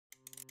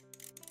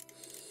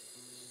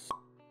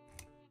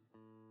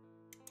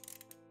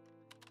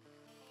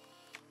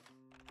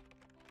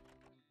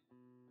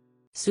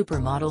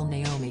Supermodel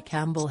Naomi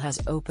Campbell has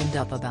opened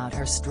up about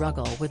her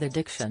struggle with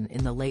addiction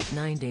in the late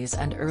 90s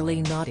and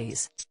early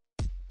noughties.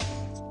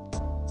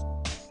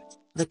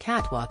 The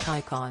catwalk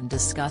icon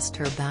discussed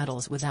her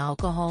battles with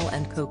alcohol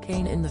and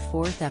cocaine in the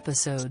fourth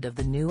episode of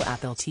the new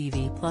Apple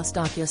TV+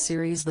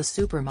 docuseries The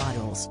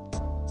Supermodels.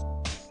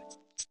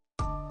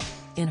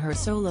 In her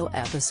solo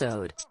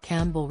episode,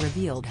 Campbell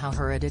revealed how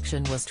her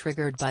addiction was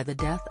triggered by the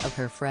death of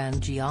her friend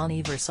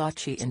Gianni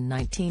Versace in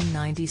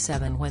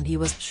 1997 when he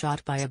was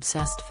shot by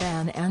obsessed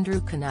fan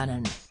Andrew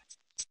Cunanan.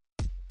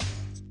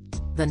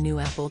 The new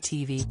Apple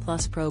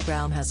TV+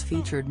 program has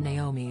featured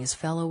Naomi's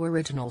fellow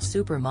original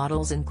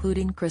supermodels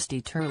including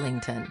Christy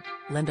Turlington,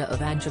 Linda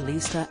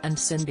Evangelista and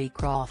Cindy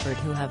Crawford,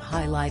 who have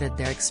highlighted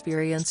their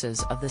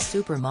experiences of the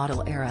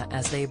supermodel era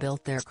as they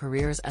built their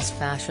careers as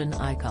fashion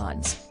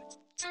icons.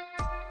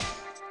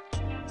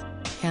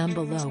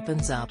 Campbell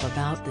opens up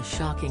about the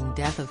shocking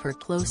death of her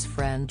close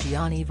friend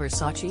Gianni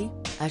Versace,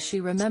 as she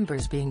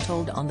remembers being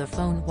told on the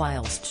phone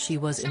whilst she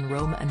was in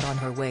Rome and on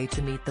her way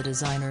to meet the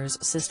designer's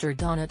sister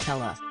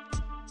Donatella.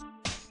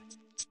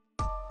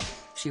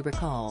 She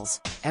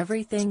recalls,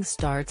 "Everything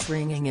starts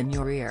ringing in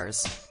your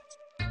ears.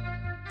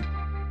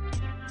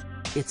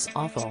 It's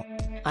awful.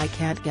 I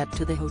can't get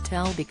to the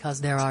hotel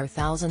because there are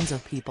thousands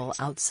of people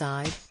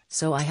outside,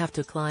 so I have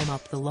to climb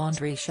up the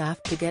laundry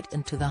shaft to get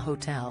into the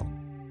hotel."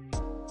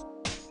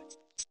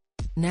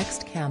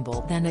 Next,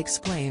 Campbell then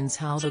explains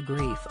how the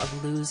grief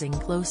of losing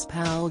close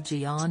pal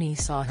Gianni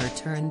saw her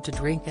turn to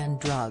drink and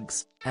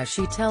drugs. As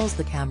she tells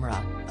the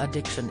camera,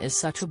 "Addiction is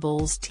such a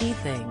bull's teeth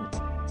thing.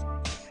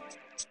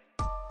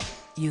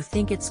 You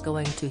think it's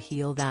going to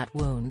heal that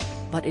wound,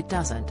 but it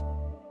doesn't."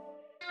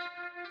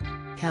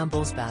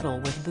 Campbell's battle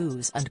with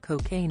booze and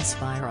cocaine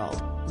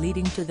spiraled,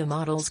 leading to the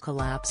model's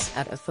collapse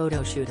at a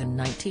photo shoot in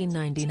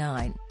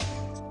 1999.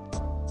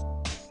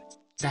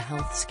 The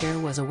health scare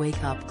was a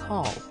wake-up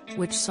call,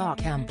 which saw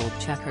Campbell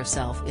check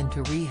herself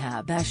into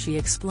rehab. As she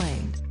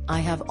explained, "I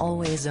have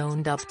always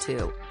owned up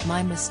to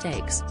my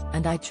mistakes,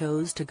 and I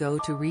chose to go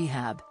to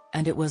rehab,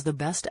 and it was the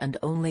best and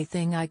only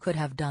thing I could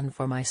have done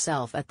for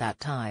myself at that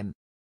time."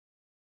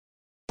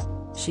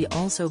 She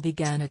also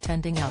began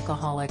attending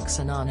Alcoholics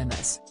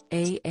Anonymous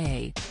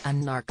 (AA)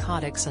 and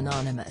Narcotics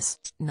Anonymous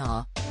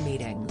 (NA)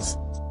 meetings.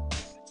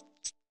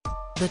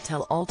 The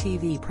Tell-All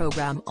TV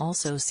program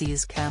also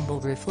sees Campbell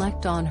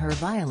reflect on her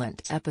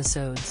violent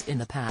episodes in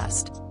the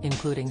past,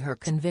 including her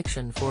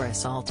conviction for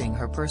assaulting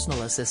her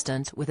personal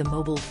assistant with a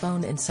mobile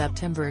phone in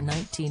September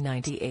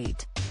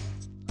 1998.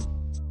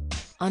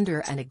 Under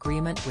an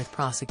agreement with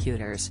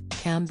prosecutors,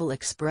 Campbell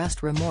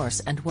expressed remorse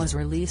and was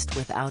released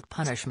without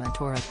punishment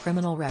or a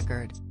criminal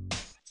record.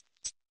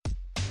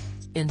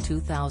 In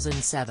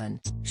 2007,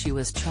 she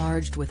was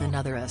charged with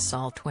another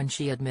assault when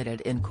she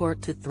admitted in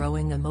court to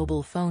throwing a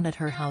mobile phone at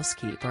her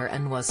housekeeper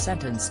and was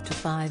sentenced to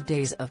 5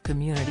 days of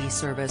community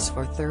service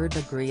for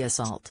third-degree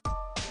assault.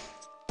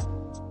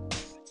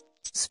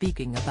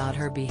 Speaking about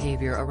her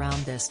behavior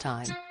around this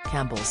time,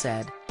 Campbell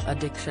said,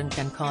 "Addiction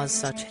can cause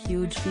such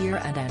huge fear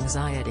and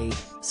anxiety,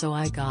 so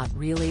I got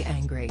really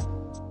angry."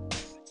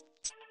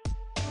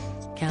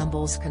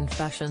 Campbell's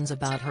confessions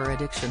about her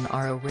addiction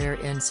are a rare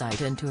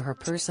insight into her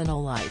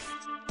personal life.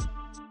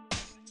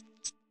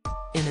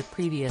 In a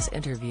previous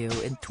interview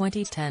in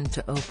 2010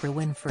 to Oprah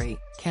Winfrey,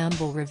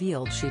 Campbell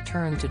revealed she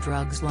turned to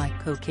drugs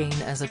like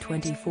cocaine as a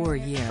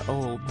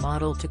 24-year-old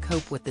model to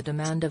cope with the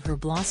demand of her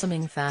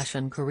blossoming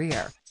fashion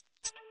career.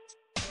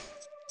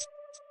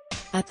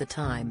 At the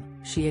time,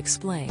 she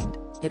explained,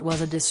 "It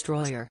was a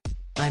destroyer.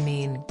 I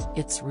mean,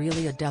 it's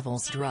really a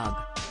devil's drug."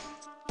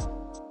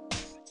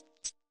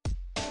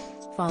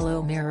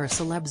 Follow Mirror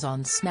Celebs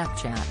on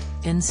Snapchat,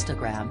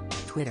 Instagram,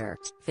 Twitter,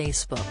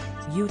 Facebook,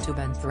 YouTube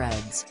and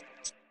Threads.